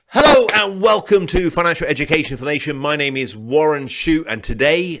Hello and welcome to Financial Education for the Nation. My name is Warren Shute, and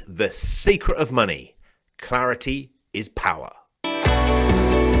today, the secret of money. Clarity is power.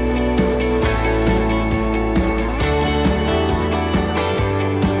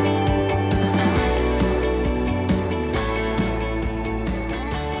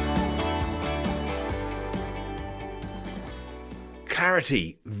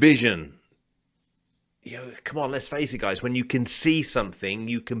 Clarity, vision. Come on, let's face it, guys. When you can see something,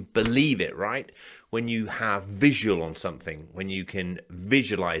 you can believe it, right? When you have visual on something, when you can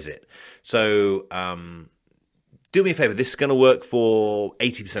visualize it. So do me a favor. This is going to work for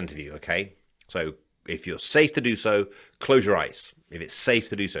 80% of you, okay? So if you're safe to do so, close your eyes. If it's safe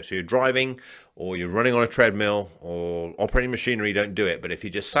to do so. So you're driving or you're running on a treadmill or operating machinery, don't do it. But if you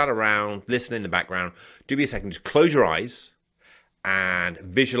just sat around, listen in the background, do me a second. Just close your eyes and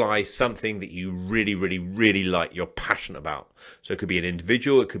visualize something that you really, really, really like, you're passionate about. So it could be an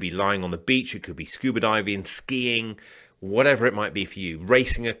individual, it could be lying on the beach, it could be scuba diving, skiing, whatever it might be for you,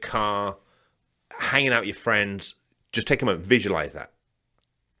 racing a car, hanging out with your friends. Just take a moment, visualize that.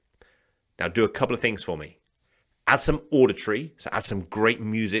 Now do a couple of things for me. Add some auditory, so add some great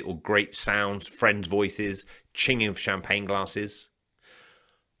music or great sounds, friends' voices, chinging of champagne glasses.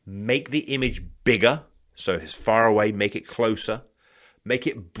 Make the image bigger, so it's far away, make it closer. Make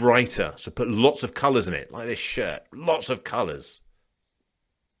it brighter, so put lots of colors in it, like this shirt, lots of colors.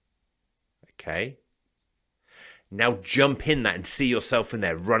 Okay. Now jump in that and see yourself in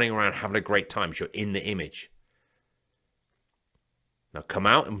there, running around, having a great time. So you're in the image. Now come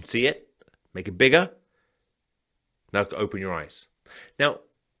out and see it. Make it bigger. Now open your eyes. Now,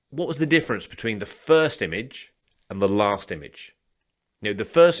 what was the difference between the first image and the last image? The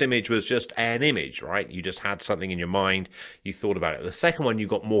first image was just an image, right? You just had something in your mind, you thought about it. The second one, you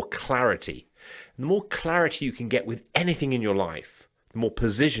got more clarity. And the more clarity you can get with anything in your life, the more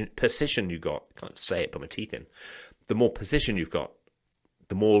precision you got. I can't say it, put my teeth in. The more precision you've got,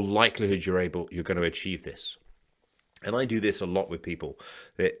 the more likelihood you're going to achieve this. And I do this a lot with people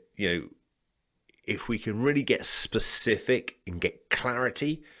that, if we can really get specific and get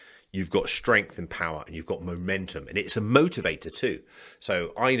clarity, you've got strength and power and you've got momentum, and it's a motivator too.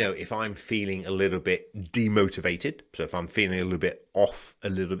 So I know if I'm feeling a little bit demotivated, so if I'm feeling a little bit off a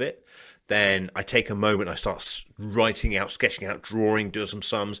little bit, then I take a moment, I start writing out, sketching out, drawing, doing some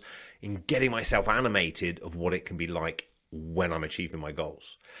sums, and getting myself animated of what it can be like when I'm achieving my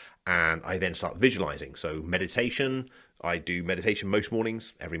goals. And I then start visualizing. So meditation, I do meditation most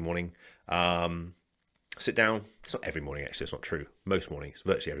mornings, every morning. Sit down. It's not every morning, actually. It's not true. Most mornings,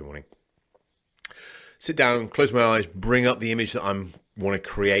 virtually every morning. Sit down, close my eyes, bring up the image that I want to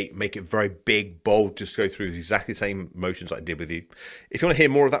create, make it very big, bold, just go through exactly the same motions I did with you. If you want to hear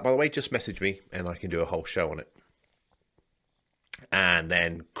more of that, by the way, just message me and I can do a whole show on it. And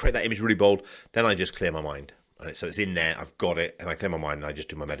then create that image really bold. Then I just clear my mind. So it's in there, I've got it, and I clear my mind and I just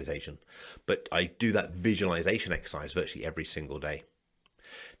do my meditation. But I do that visualization exercise virtually every single day.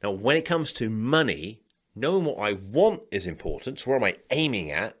 Now, when it comes to money, knowing what I want is important. So where am I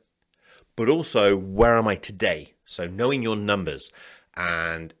aiming at? But also, where am I today? So knowing your numbers.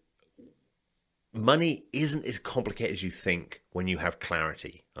 And money isn't as complicated as you think when you have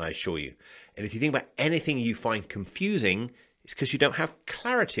clarity, I assure you. And if you think about anything you find confusing, it's because you don't have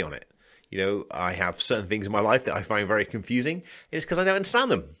clarity on it. I have certain things in my life that I find very confusing. And it's because I don't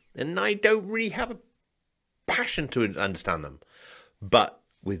understand them. And I don't really have a passion to understand them. But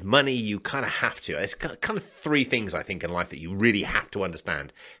with money, you kind of have to. It's kind of three things, I think, in life that you really have to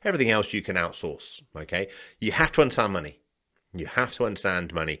understand. Everything else you can outsource, okay? You have to understand money. You have to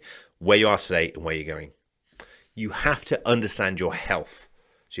understand money, where you are today and where you're going. You have to understand your health.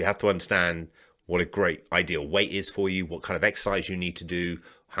 So you have to understand what a great ideal weight is for you, what kind of exercise you need to do,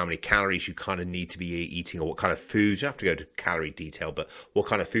 how many calories you kind of need to be eating, or what kind of foods. You have to go to calorie detail, but what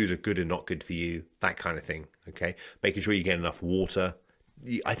kind of foods are good and not good for you, that kind of thing, okay? Making sure you get enough water.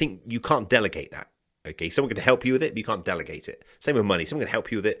 I think you can't delegate that, okay? Someone can help you with it, but you can't delegate it. Same with money. Someone can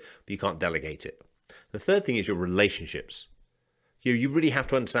help you with it, but you can't delegate it. The third thing is your relationships. You really have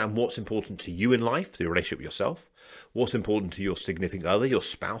to understand what's important to you in life, your relationship with yourself, what's important to your significant other, your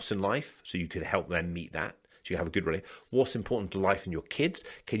spouse in life, so you can help them meet that, so you have a good relationship. What's important to life in your kids?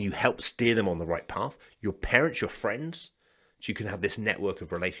 Can you help steer them on the right path? Your parents, your friends, so you can have this network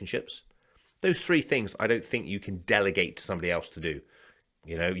of relationships. Those three things I don't think you can delegate to somebody else to do.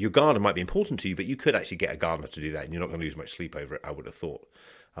 Your garden might be important to you, but you could actually get a gardener to do that, and you're not going to lose much sleep over it, I would have thought.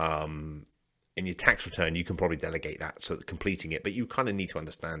 In your tax return, you can probably delegate that, so completing it, but you kind of need to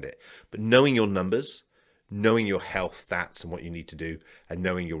understand it. But knowing your numbers, knowing your health stats and what you need to do, and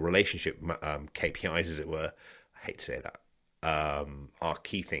knowing your relationship KPIs, as it were, I hate to say that, are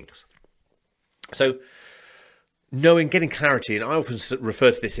key things. So getting clarity, and I often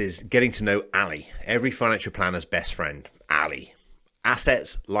refer to this as getting to know ALIE, every financial planner's best friend, ALIE.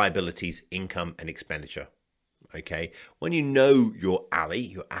 Assets, liabilities, income, and expenditure. Okay, when you know your ALIE,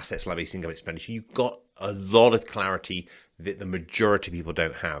 your assets, liabilities, income, expenditure, you've got a lot of clarity that the majority of people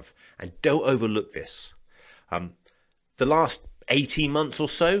don't have. And don't overlook this. The last 18 months or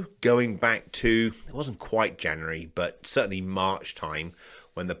so, going back to, it wasn't quite January, but certainly March time,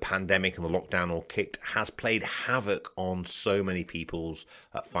 when the pandemic and the lockdown all kicked, has played havoc on so many people's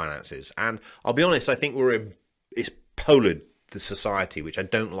finances. And I'll be honest, I think it's polarized the society, which I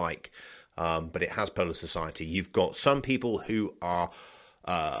don't like, but it has polar society. You've got some people who are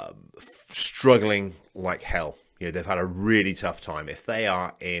struggling like hell. They've had a really tough time. If they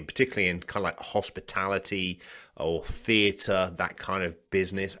are particularly in kind of like hospitality or theatre, that kind of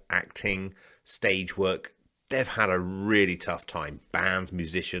business, acting, stage work, they've had a really tough time. Bands,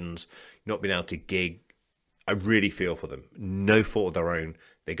 musicians, not being able to gig. I really feel for them. No fault of their own.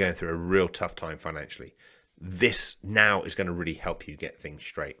 They're going through a real tough time financially. This now is going to really help you get things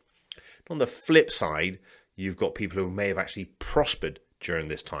straight. On the flip side, you've got people who may have actually prospered during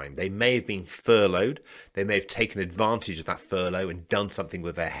this time. They may have been furloughed. They may have taken advantage of that furlough and done something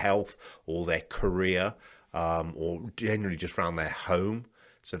with their health or their career, or generally just around their home.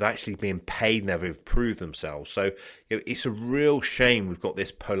 So they're actually being paid and they've improved themselves. So it's a real shame we've got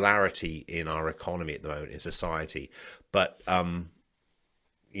this polarity in our economy at the moment, in society. But, on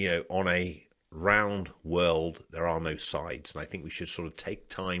a round world, there are no sides, and I think we should sort of take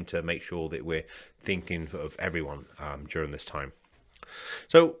time to make sure that we're thinking of everyone during this time.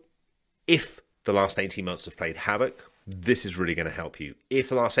 So if the last 18 months have played havoc, this is really going to help you. If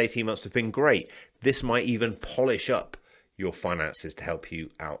the last 18 months have been great, this might even polish up your finances to help you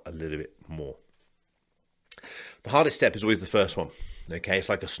out a little bit more. The hardest step is always the first one. Okay, it's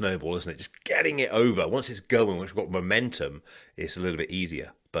like a snowball, isn't it? Just getting it over. Once it's going, once we've got momentum, it's a little bit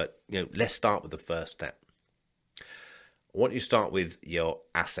easier. But, let's start with the first step. I want you to start with your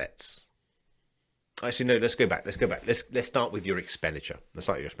assets. Actually, no, let's go back. Let's start with your expenditure. Let's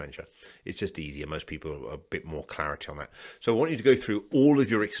start with your expenditure. It's just easier. Most people have a bit more clarity on that. So I want you to go through all of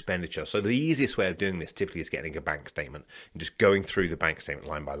your expenditure. So the easiest way of doing this typically is getting a bank statement and just going through the bank statement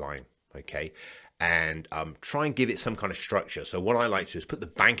line by line. Okay. And try and give it some kind of structure. So what I like to do is put the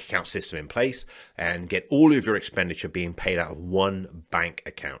bank account system in place and get all of your expenditure being paid out of one bank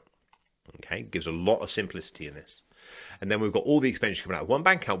account. Okay, gives a lot of simplicity in this. And then we've got all the expenditure coming out of one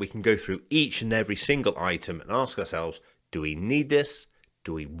bank account. We can go through each and every single item and ask ourselves, do we need this?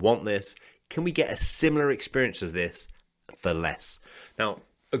 Do we want this? Can we get a similar experience as this for less? Now,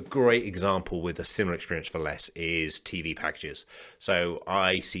 a great example with a similar experience for less is TV packages. So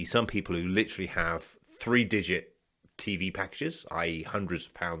I see some people who literally have 3-digit TV packages, i.e. hundreds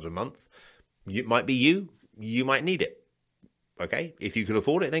of pounds a month. It might be you might need it. Okay, if you can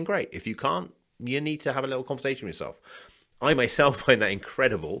afford it, then great. If you can't, you need to have a little conversation with yourself. I myself find that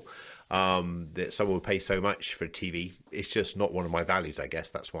incredible, that someone would pay so much for TV. It's just not one of my values, I guess.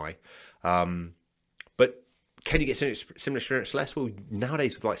 That's why. But can you get similar experience less? Well,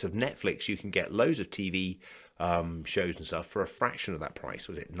 nowadays with the likes of Netflix, you can get loads of TV shows and stuff for a fraction of that price.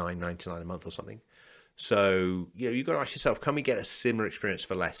 Was it $9.99 a month or something? So, you've got to ask yourself, can we get a similar experience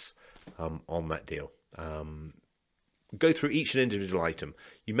for less on that deal? Go through each and individual item.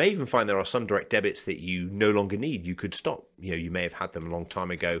 You may even find there are some direct debits that you no longer need. You could stop. You may have had them a long time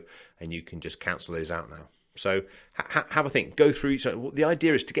ago and you can just cancel those out now. So have a think. Go through each. The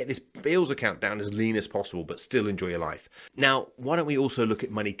idea is to get this bills account down as lean as possible, but still enjoy your life. Now, why don't we also look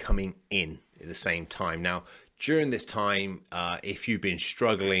at money coming in at the same time? Now, during this time, if you've been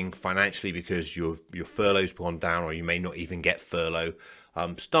struggling financially because your furlough's gone down, or you may not even get furlough,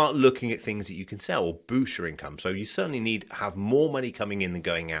 start looking at things that you can sell or boost your income. So you certainly need to have more money coming in than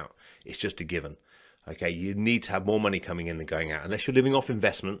going out. It's just a given. Okay, you need to have more money coming in than going out, unless you're living off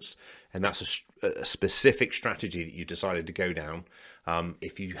investments, and that's a specific strategy that you decided to go down.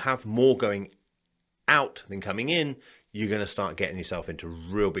 If you have more going out than coming in, you're going to start getting yourself into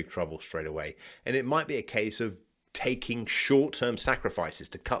real big trouble straight away. And it might be a case of taking short-term sacrifices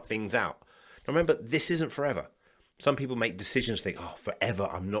to cut things out. Now remember, this isn't forever. Some people make decisions, think, forever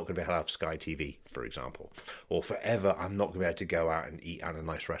I'm not going to be able to have Sky TV, for example. Or forever I'm not going to be able to go out and eat at a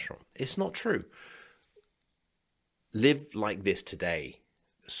nice restaurant. It's not true. Live like this today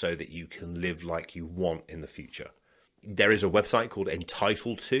so that you can live like you want in the future. There is a website called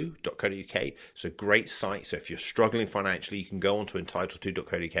entitled2.co.uk. It's a great site. So if you're struggling financially, you can go onto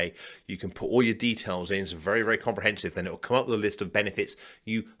entitled2.co.uk. You can put all your details in. It's very, very comprehensive. Then it will come up with a list of benefits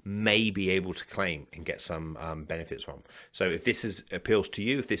you may be able to claim and get some benefits from. So if this appeals to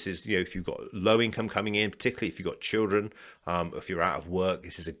you, if this is, if you've got low income coming in, particularly if you've got children, if you're out of work,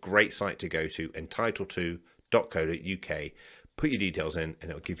 this is a great site to go to, entitled2.co.uk. Put your details in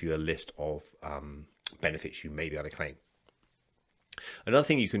and it'll give you a list of benefits you may be able to claim. Another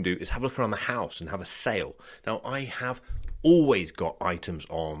thing you can do is have a look around the house and have a sale. Now, I have always got items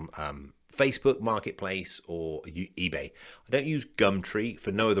on Facebook Marketplace or eBay. I don't use Gumtree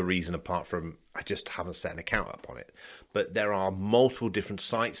for no other reason apart from I just haven't set an account up on it. But there are multiple different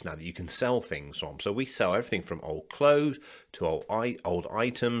sites now that you can sell things from. So we sell everything from old clothes to old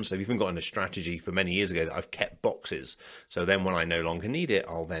items. I've even gotten a strategy for many years ago that I've kept boxes. So then when I no longer need it,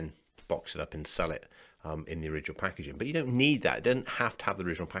 I'll then box it up and sell it in the original packaging. But you don't need that. It doesn't have to have the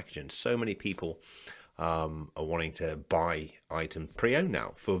original packaging. So many people are wanting to buy items pre-owned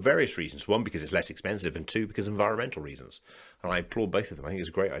now for various reasons. One, because it's less expensive, and two, because of environmental reasons. And I applaud both of them. I think it's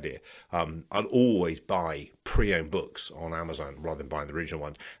a great idea. I'll always buy pre-owned books on Amazon rather than buying the original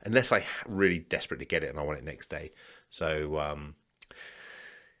ones, unless I really desperately get it and I want it next day. So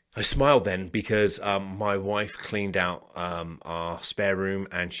I smiled then because my wife cleaned out our spare room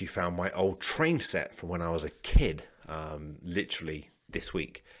and she found my old train set from when I was a kid, literally this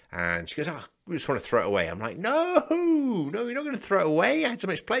week. And she goes, we just want to throw it away. I'm like, no, you're not going to throw it away. I had so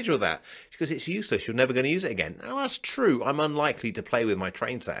much pleasure with that. She goes, it's useless. You're never going to use it again. Now, that's true. I'm unlikely to play with my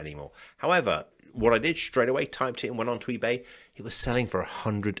train set anymore. However, what I did straight away, typed it and went on to eBay. It was selling for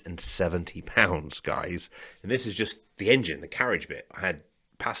 £170, guys. And this is just the engine, the carriage bit. I had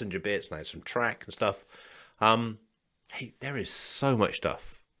passenger bits and I had some track and stuff. Hey, there is so much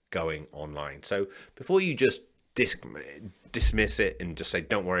stuff going online. So before you just dismiss it and just say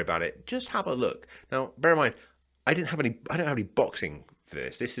don't worry about it, just have a look. Now bear in mind, I don't have any boxing for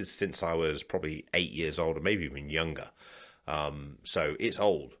this. This is since I was probably 8 years old or maybe even younger. So it's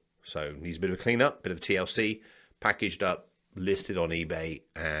old, so needs a bit of a clean up, bit of TLC, packaged up, listed on eBay,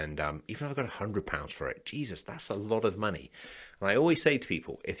 and even if I got £100 for it, Jesus, that's a lot of money. And I always say to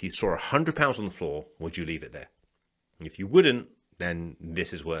people, if you saw £100 on the floor, would you leave it there? And if you wouldn't, then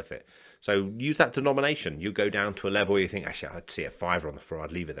this is worth it. So use that denomination. You go down to a level where you think, actually, I'd see a £5 on the floor,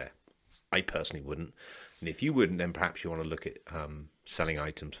 I'd leave it there. I personally wouldn't. And if you wouldn't, then perhaps you want to look at selling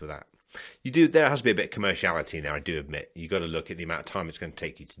items for that. There has to be a bit of commerciality in there, I do admit. You've got to look at the amount of time it's going to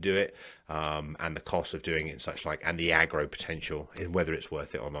take you to do it, and the cost of doing it and such like, and the aggro potential in whether it's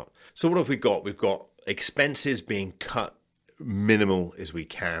worth it or not. So what have we got? We've got expenses being cut minimal as we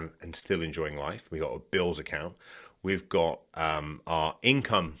can and still enjoying life. We've got a bills account. We've got our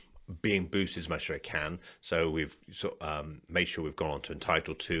income being boosted as much as I can. So we've made sure we've gone on to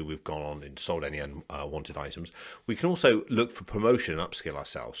entitled to, we've gone on and sold any unwanted items. We can also look for promotion and upskill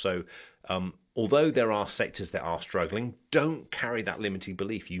ourselves. So although there are sectors that are struggling, don't carry that limiting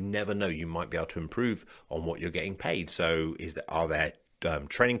belief. You never know, you might be able to improve on what you're getting paid. So are there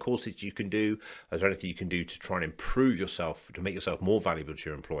training courses you can do? Is there anything you can do to try and improve yourself, to make yourself more valuable to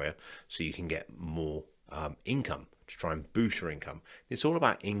your employer so you can get more income, to try and boost your income? It's all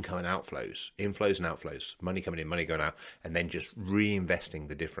about income and outflows, inflows and outflows, money coming in, money going out, and then just reinvesting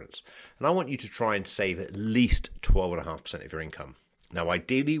the difference. And I want you to try and save at least 12.5% of your income. Now,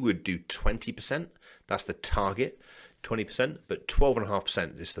 ideally, we'd do 20%. That's the target, 20%, but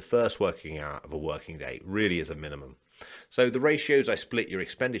 12.5% is the first working hour of a working day, really is a minimum. So the ratios I split your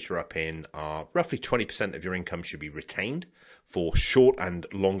expenditure up in are roughly 20% of your income should be retained for short and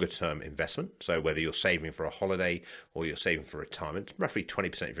longer term investment. So whether you're saving for a holiday or you're saving for retirement, roughly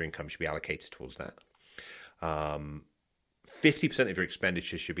 20% of your income should be allocated towards that. 50% of your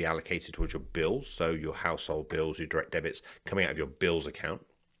expenditure should be allocated towards your bills. So your household bills, your direct debits coming out of your bills account.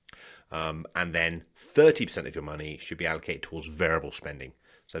 And then 30% of your money should be allocated towards variable spending.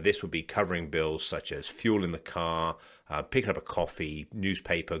 So this would be covering bills such as fuel in the car, picking up a coffee,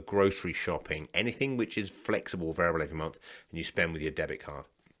 newspaper, grocery shopping, anything which is flexible, variable every month, and you spend with your debit card.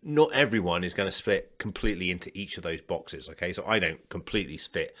 Not everyone is going to split completely into each of those boxes, okay? So I don't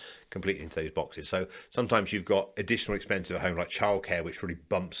fit completely into those boxes. So sometimes you've got additional expenses at home, like childcare, which really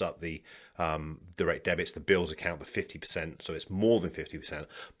bumps up the direct debits, the bills account, the 50%, so it's more than 50%.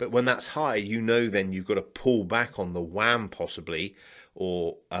 But when that's high, then you've got to pull back on the wham possibly,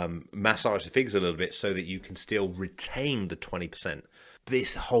 or massage the figures a little bit so that you can still retain the 20%.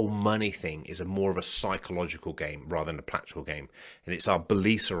 This whole money thing is more of a psychological game rather than a practical game. And it's our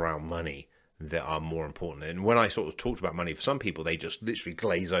beliefs around money that are more important. And when I sort of talked about money, for some people, they just literally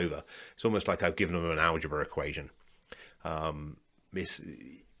glaze over. It's almost like I've given them an algebra equation.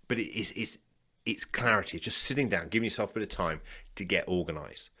 But it's clarity. It's just sitting down, giving yourself a bit of time to get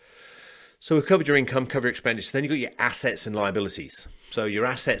organized. So we've covered your income, cover your expenditure. Then you've got your assets and liabilities. So your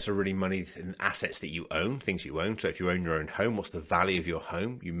assets are really money and assets that you own, things you own. So if you own your own home, what's the value of your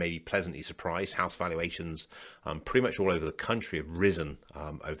home? You may be pleasantly surprised. House valuations pretty much all over the country have risen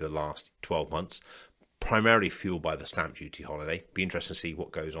over the last 12 months, primarily fueled by the stamp duty holiday. Be interesting to see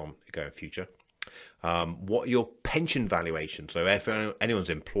what goes on going in future. What are your pension valuations? So if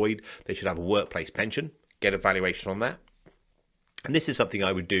anyone's employed, they should have a workplace pension. Get a valuation on that. And this is something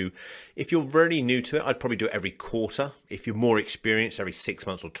I would do. If you're really new to it, I'd probably do it every quarter. If you're more experienced, every 6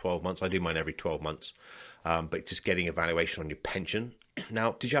 months or 12 months. I do mine every 12 months. But just getting a valuation on your pension.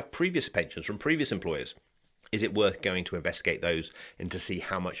 Now, did you have previous pensions from previous employers? Is it worth going to investigate those and to see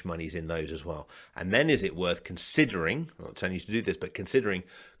how much money's in those as well? And then is it worth considering, I'm not telling you to do this, but considering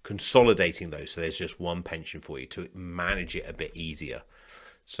consolidating those so there's just one pension for you to manage it a bit easier?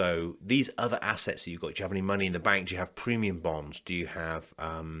 So these other assets that you've got, do you have any money in the bank? Do you have premium bonds? Do you have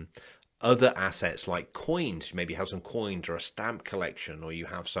other assets like coins? Maybe you have some coins or a stamp collection, or you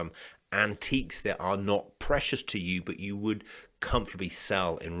have some antiques that are not precious to you, but you would comfortably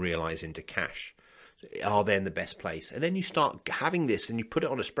sell and realize into cash. Are they in the best place? And then you start having this and you put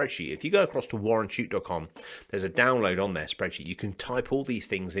it on a spreadsheet. If you go across to warrenshoot.com, there's a download on their spreadsheet. You can type all these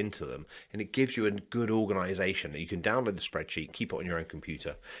things into them and it gives you a good organization. You can download the spreadsheet, keep it on your own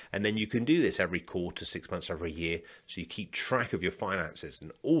computer. And then you can do this every quarter, 6 months, every year. So you keep track of your finances.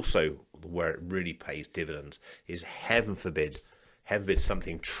 And also where it really pays dividends is heaven forbid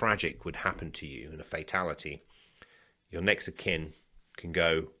something tragic would happen to you in a fatality. Your next of kin can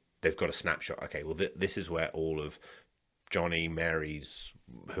go, they've got a snapshot. Okay, well, this is where all of Johnny, Mary's,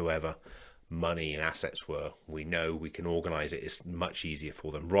 whoever, money and assets were. We know we can organize it. It's much easier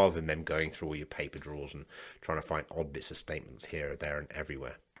for them rather than them going through all your paper drawers and trying to find odd bits of statements here, there, and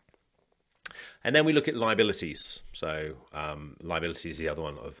everywhere. And then we look at liabilities. So liability is the other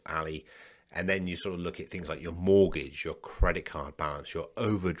one of ALIE. And then you sort of look at things like your mortgage, your credit card balance, your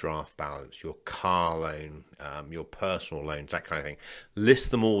overdraft balance, your car loan, your personal loans, that kind of thing.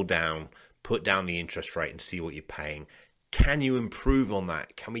 List them all down, put down the interest rate and see what you're paying. Can you improve on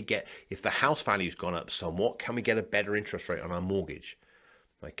that? Can we get, if the house value's gone up somewhat, can we get a better interest rate on our mortgage?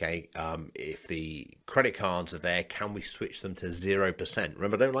 Okay, if the credit cards are there, can we switch them to 0%?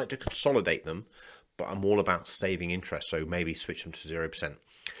 Remember, I don't like to consolidate them, but I'm all about saving interest, so maybe switch them to 0%.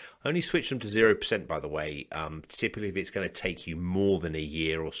 Only switch them to 0%, by the way, typically if it's going to take you more than a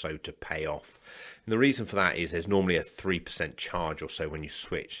year or so to pay off. And the reason for that is there's normally a 3% charge or so when you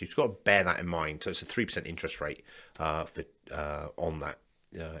switch. So you've got to bear that in mind. So it's a 3% interest rate on that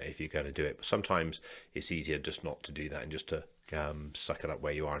if you're going to do it. But sometimes it's easier just not to do that and just to suck it up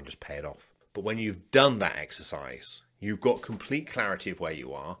where you are and just pay it off. But when you've done that exercise, you've got complete clarity of where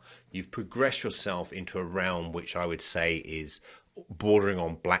you are. You've progressed yourself into a realm which I would say is bordering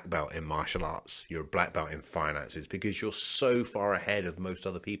on black belt in martial arts. You're a black belt in finances because you're so far ahead of most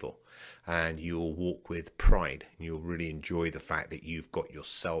other people, and you'll walk with pride and you'll really enjoy the fact that you've got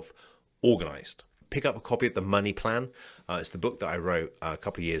yourself organized. Pick up a copy of The Money Plan. It's the book that I wrote a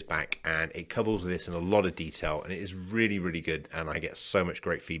couple of years back, and it covers this in a lot of detail, and it is really, really good, and I get so much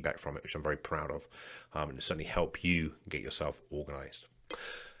great feedback from it, which I'm very proud of, and it certainly help you get yourself organized.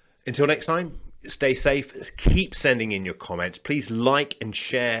 Until next time, stay safe. Keep sending in your comments. Please like and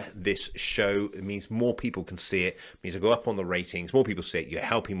share this show. It means more people can see it. It means I go up on the ratings. More people see it. You're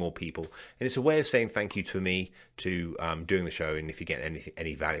helping more people. And it's a way of saying thank you to me to doing the show, and if you get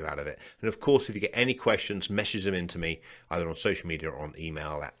any value out of it. And of course, if you get any questions, message them in to me, either on social media or on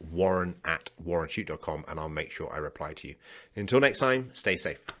email at warren@warrenshoot.com, and I'll make sure I reply to you. Until next time, stay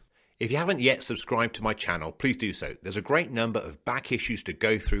safe. If you haven't yet subscribed to my channel, please do so. There's a great number of back issues to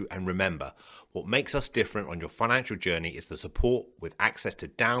go through, and remember, what makes us different on your financial journey is the support with access to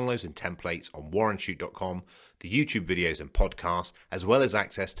downloads and templates on warrenshoot.com, the YouTube videos and podcasts, as well as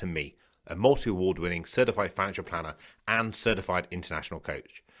access to me, a multi-award winning certified financial planner and certified international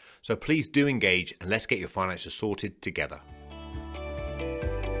coach. So please do engage, and let's get your finances sorted together.